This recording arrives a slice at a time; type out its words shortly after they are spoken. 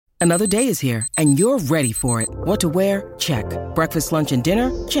Another day is here, and you're ready for it. What to wear? Check. Breakfast, lunch, and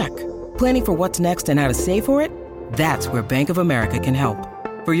dinner? Check. Planning for what's next and how to save for it? That's where Bank of America can help.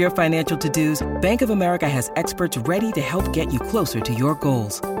 For your financial to-dos, Bank of America has experts ready to help get you closer to your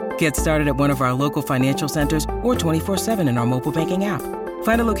goals. Get started at one of our local financial centers or 24/7 in our mobile banking app.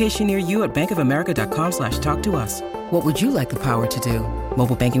 Find a location near you at bankofamerica.com/talktous. What would you like the power to do?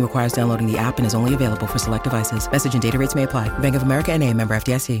 Mobile banking requires downloading the app and is only available for select devices. Message and data rates may apply. Bank of America N.A., member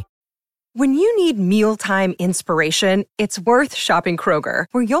FDIC. When you need mealtime inspiration, it's worth shopping Kroger,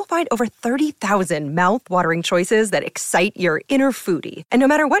 where you'll find over 30,000 mouth-watering choices that excite your inner foodie. And no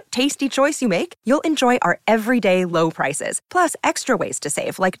matter what tasty choice you make, you'll enjoy our everyday low prices, plus extra ways to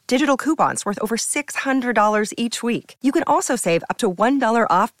save, like digital coupons worth over $600 each week. You can also save up to $1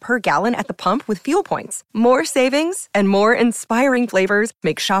 off per gallon at the pump with fuel points. More savings and more inspiring flavors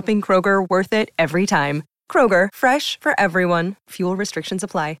make shopping Kroger worth it every time. Kroger, fresh for everyone. Fuel restrictions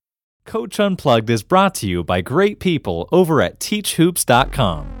apply. Coach Unplugged is brought to you by great people over at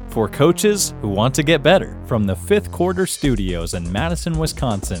teachhoops.com for coaches who want to get better. From the Fifth Quarter Studios in Madison,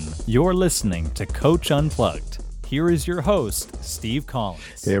 Wisconsin, you're listening to Coach Unplugged. Here is your host, Steve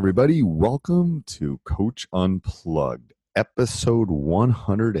Collins. Hey, everybody. Welcome to Coach Unplugged, episode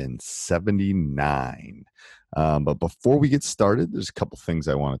 179. But before we get started, there's a couple things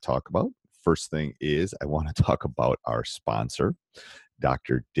I want to talk about. First thing is I want to talk about our sponsor,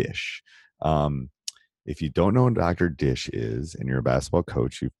 Dr. Dish. If you don't know what Dr. Dish is and you're a basketball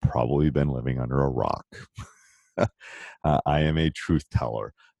coach, you've probably been living under a rock. I am a truth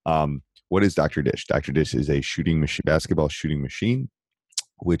teller. What is Dr. Dish? Dr. Dish is a shooting machine, basketball shooting machine,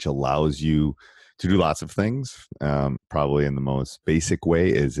 which allows you to do lots of things. Probably in the most basic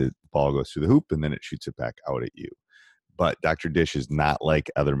way is the ball goes through the hoop and then it shoots it back out at you. But Dr. Dish is not like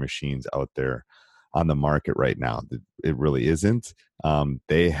other machines out there on the market right now. It really isn't.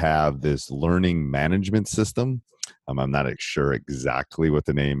 They have this learning management system. I'm not sure exactly what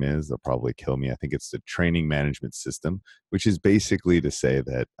the name is. They'll probably kill me. I think it's the training management system, which is basically to say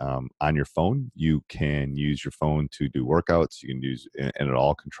that on your phone, you can use your phone to do workouts. You can use, and it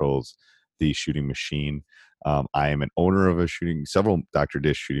all controls the shooting machine. I am an owner of several Dr.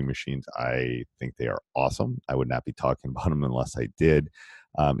 Dish shooting machines. I think they are awesome. I would not be talking about them unless I did.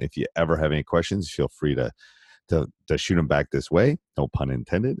 If you ever have any questions, feel free to shoot them back this way. No pun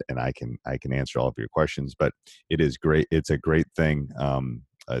intended. And I can answer all of your questions, but it is great. It's a great thing.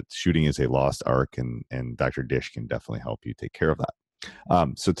 Shooting is a lost art and Dr. Dish can definitely help you take care of that.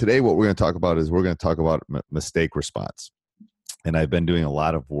 So today what we're going to talk about is we're going to talk about mistake response. And I've been doing a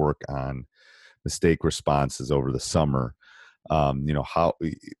lot of work on mistake responses over the summer. How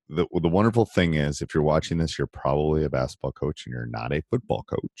the wonderful thing is, if you're watching this, you're probably a basketball coach and you're not a football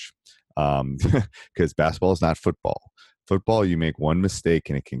coach, because basketball is not football. Football, you make one mistake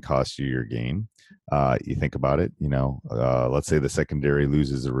and it can cost you your game. You think about it, let's say the secondary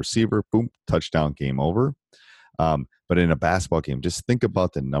loses a receiver, boom, touchdown, game over. But in a basketball game, just think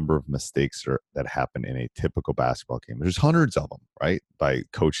about the number of mistakes that happen in a typical basketball game. There's hundreds of them, right? By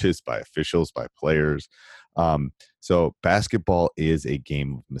coaches, by officials, by players. So basketball is a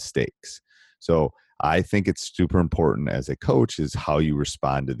game of mistakes. So I think it's super important as a coach is how you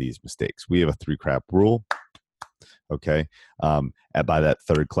respond to these mistakes. We have a 3-clap rule. Okay. And by that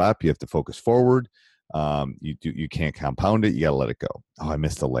third clap, you have to focus forward. You can't compound it. You got to let it go. Oh, I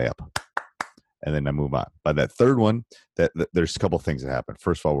missed a layup. And then I move on. By that third one, that there's a couple of things that happen.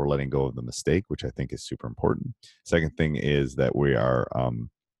 First of all, we're letting go of the mistake, which I think is super important. Second thing is that we are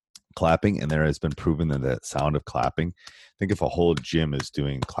clapping, and there has been proven that sound of clapping. Think if a whole gym is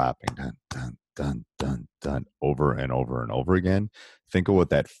doing clapping, dun, dun, dun, dun, dun, over and over and over again. Think of what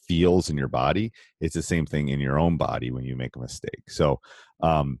that feels in your body. It's the same thing in your own body when you make a mistake. So,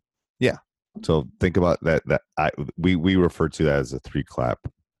 yeah. So think about that. We refer to that as a 3-clap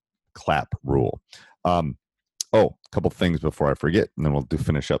rule. A couple things before I forget, and then we'll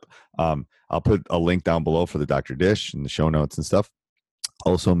finish up. I'll put a link down below for the Dr. Dish and the show notes and stuff.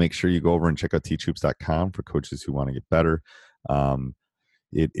 Also, make sure you go over and check out teachhoops.com for coaches who want to get better.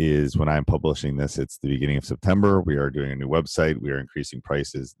 It is, when I'm publishing this, it's the beginning of September. We are doing a new website. We are increasing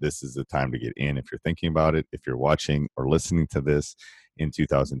prices. This is the time to get in if you're thinking about it. If you're watching or listening to this in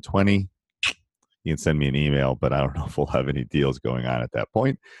 2020, you can send me an email, but I don't know if we'll have any deals going on at that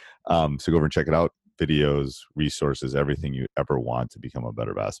point. So go over and check it out. Videos, resources, everything you ever want to become a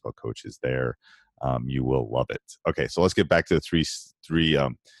better basketball coach is there. You will love it. Okay, so let's get back to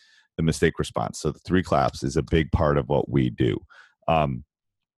the mistake response. So the 3 claps is a big part of what we do.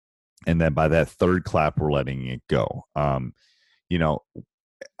 And then by that third clap, we're letting it go. I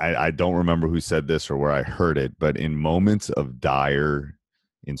don't remember who said this or where I heard it, but in moments of dire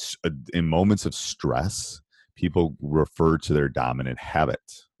in moments of stress, people refer to their dominant habit,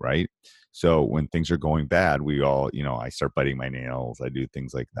 right? So when things are going bad, we all, I start biting my nails, I do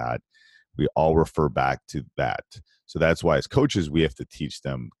things like that. We all refer back to that. So that's why as coaches, we have to teach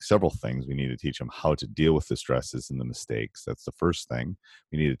them several things. We need to teach them how to deal with the stresses and the mistakes. That's the first thing.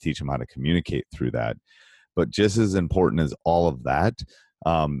 We need to teach them how to communicate through that. But just as important as all of that,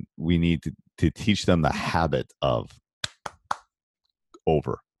 we need to teach them the habit of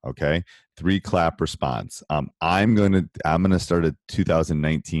over. Okay. 3 clap response. I'm going to start a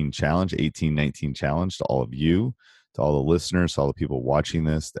 2019 challenge, 18-19 challenge to all of you, to all the listeners, to all the people watching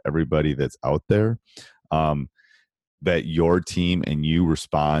this, to everybody that's out there, that your team and you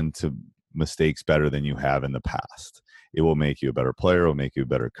respond to mistakes better than you have in the past. It will make you a better player. It will make you a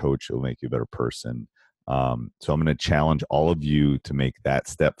better coach. It will make you a better person. So I'm going to challenge all of you to make that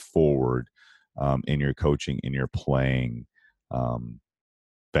step forward in your coaching, in your playing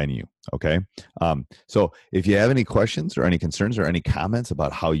venue. Okay. So if you have any questions or any concerns or any comments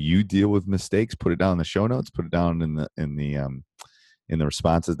about how you deal with mistakes, put it down in the show notes, put it down in the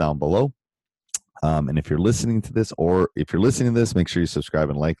responses down below. And if you're listening to this, make sure you subscribe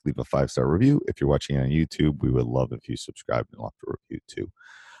and leave a 5-star review. If you're watching on YouTube, we would love if you subscribe and left a review too.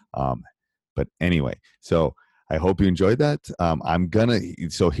 But anyway, so I hope you enjoyed that.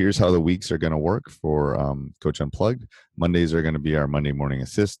 So here's how the weeks are going to work for Coach Unplugged. Mondays are going to be our Monday morning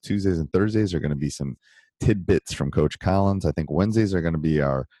assist. Tuesdays and Thursdays are going to be some tidbits from Coach Collins. I think Wednesdays are going to be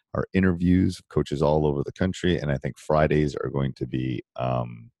our interviews of coaches all over the country. And I think Fridays are going to be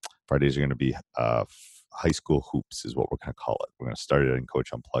high school hoops is what we're going to call it. We're going to start it in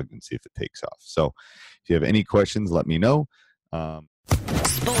Coach Unplugged and see if it takes off. So if you have any questions, let me know.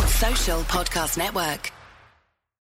 Sports Social Podcast Network.